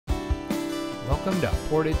Welcome to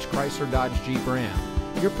Portage Chrysler Dodge Jeep Ram,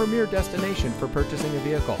 your premier destination for purchasing a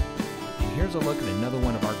vehicle. And here's a look at another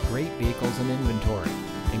one of our great vehicles in inventory,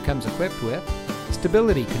 and comes equipped with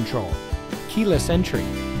stability control, keyless entry,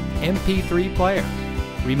 MP3 player,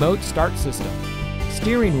 remote start system,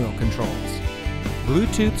 steering wheel controls,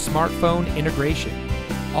 Bluetooth smartphone integration,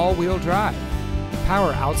 all-wheel drive,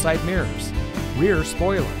 power outside mirrors, rear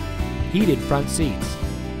spoiler, heated front seats,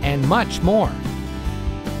 and much more.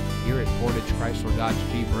 Here at Portage Chrysler Dodge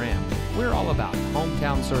Jeep Ram, we're all about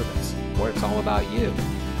hometown service, where it's all about you.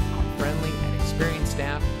 Our friendly and experienced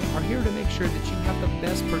staff are here to make sure that you have the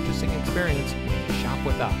best purchasing experience when you shop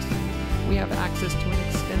with us. We have access to an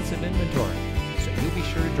extensive inventory, so you'll be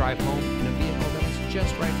sure to drive home in a vehicle that is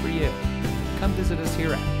just right for you. Come visit us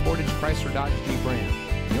here at Portage Chrysler Dodge Jeep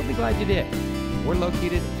Ram. You'll be glad you did. We're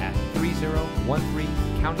located at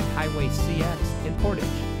 3013 County Highway CX in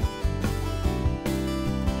Portage.